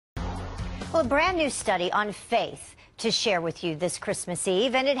Well, a brand new study on faith to share with you this Christmas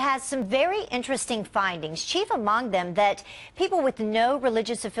Eve, and it has some very interesting findings. Chief among them that people with no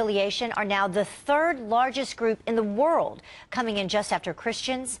religious affiliation are now the third largest group in the world, coming in just after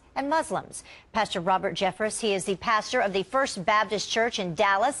Christians and Muslims. Pastor Robert Jeffress, he is the pastor of the First Baptist Church in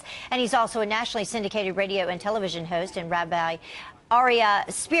Dallas, and he's also a nationally syndicated radio and television host. And Rabbi Aria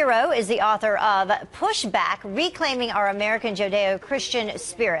Spiro is the author of Pushback, Reclaiming Our American Judeo-Christian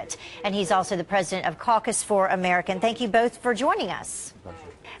Spirit. And he's also the president of Caucus for American. Thank you both for joining us.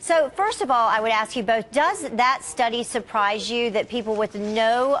 So first of all, I would ask you both, does that study surprise you that people with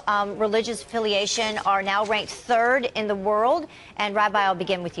no religious affiliation are now ranked third in the world? And Rabbi, I'll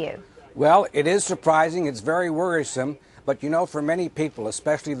begin with you. Well, it is surprising. It's very worrisome. But, you know, for many people,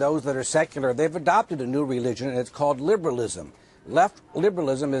 especially those that are secular, they've adopted a new religion, and it's called liberalism. Left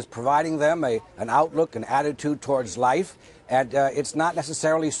liberalism is providing them an outlook, an attitude towards life, and it's not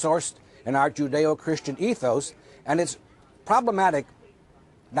necessarily sourced in our Judeo-Christian ethos, and it's problematic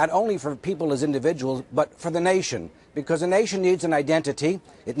not only for people as individuals, but for the nation, because a nation needs an identity,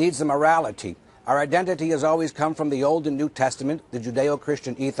 it needs a morality. Our identity has always come from the Old and New Testament, the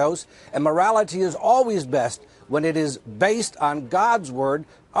Judeo-Christian ethos, and morality is always best when it is based on God's Word.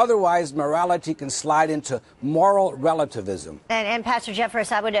 Otherwise, morality can slide into moral relativism. And Pastor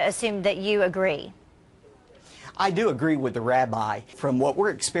Jeffress, I would assume that you agree. I do agree with the rabbi from what we're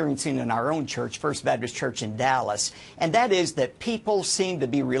experiencing in our own church, First Baptist Church in Dallas, and that is that people seem to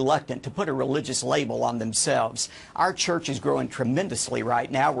be reluctant to put a religious label on themselves. Our church is growing tremendously right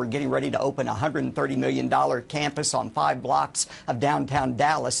now. We're getting ready to open a $130 million campus on 5 blocks of downtown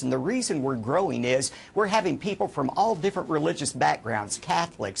Dallas, and the reason we're growing is we're having people from all different religious backgrounds,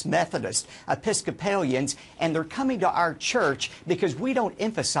 Catholics, Methodists, Episcopalians, and they're coming to our church because we don't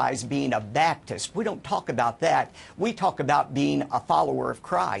emphasize being a Baptist. We don't talk about that. We talk about being a follower of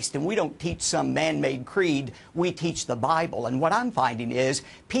Christ, and we don't teach some man-made creed. We teach the Bible. And what I'm finding is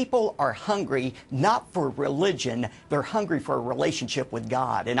people are hungry not for religion, they're hungry for a relationship with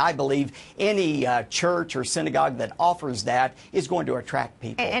God. And I believe any church or synagogue that offers that is going to attract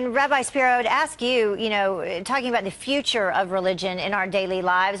people. And Rabbi Spiro, I would ask you, talking about the future of religion in our daily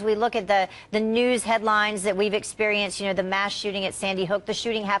lives, we look at the news headlines that we've experienced, the mass shooting at Sandy Hook, the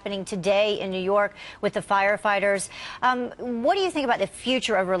shooting happening today in New York with the firefighters. What do you think about the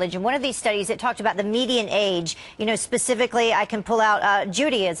future of religion? One of these studies, it talked about the median age. Specifically, I can pull out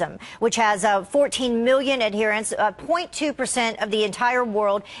Judaism, which has 14 million adherents, 0.2% of the entire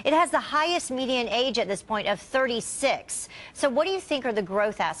world. It has the highest median age at this point of 36. So what do you think are the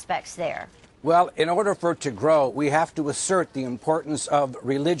growth aspects there? Well, in order for it to grow, we have to assert the importance of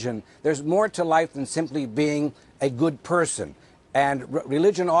religion. There's more to life than simply being a good person. And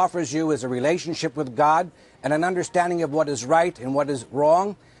religion offers you is a relationship with God and an understanding of what is right and what is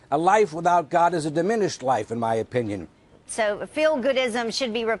wrong. A life without God is a diminished life, in my opinion. So feel-goodism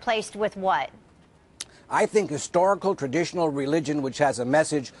should be replaced with what? I think historical, traditional religion, which has a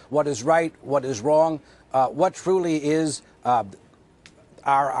message, what is right, what is wrong, what truly is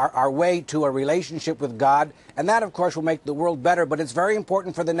our way to a relationship with God. And that, of course, will make the world better. But it's very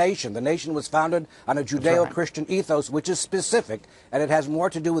important for the nation. The nation was founded on a Judeo-Christian ethos, which is specific, and it has more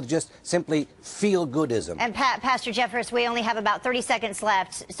to do with just simply feel-goodism. And Pastor Jeffress, we only have about 30 seconds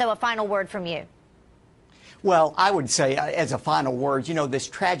left, so a final word from you. Well, I would say, as a final word, this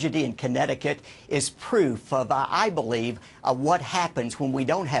tragedy in Connecticut is proof of, I believe, what happens when we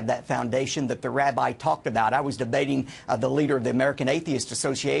don't have that foundation that the rabbi talked about. I was debating the leader of the American Atheists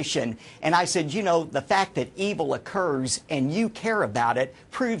Association, and I said, the fact that evil occurs and you care about it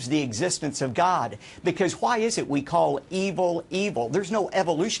proves the existence of God. Because why is it we call evil evil? There's no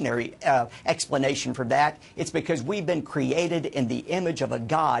evolutionary explanation for that. It's because we've been created in the image of a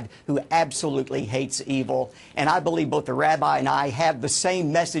God who absolutely hates evil. And I believe both the rabbi and I have the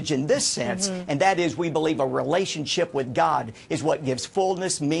same message in this sense, and that is we believe a relationship with God is what gives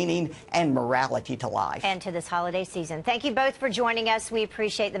fullness, meaning, and morality to life. And to this holiday season. Thank you both for joining us. We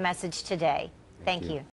appreciate the message today. Thank you.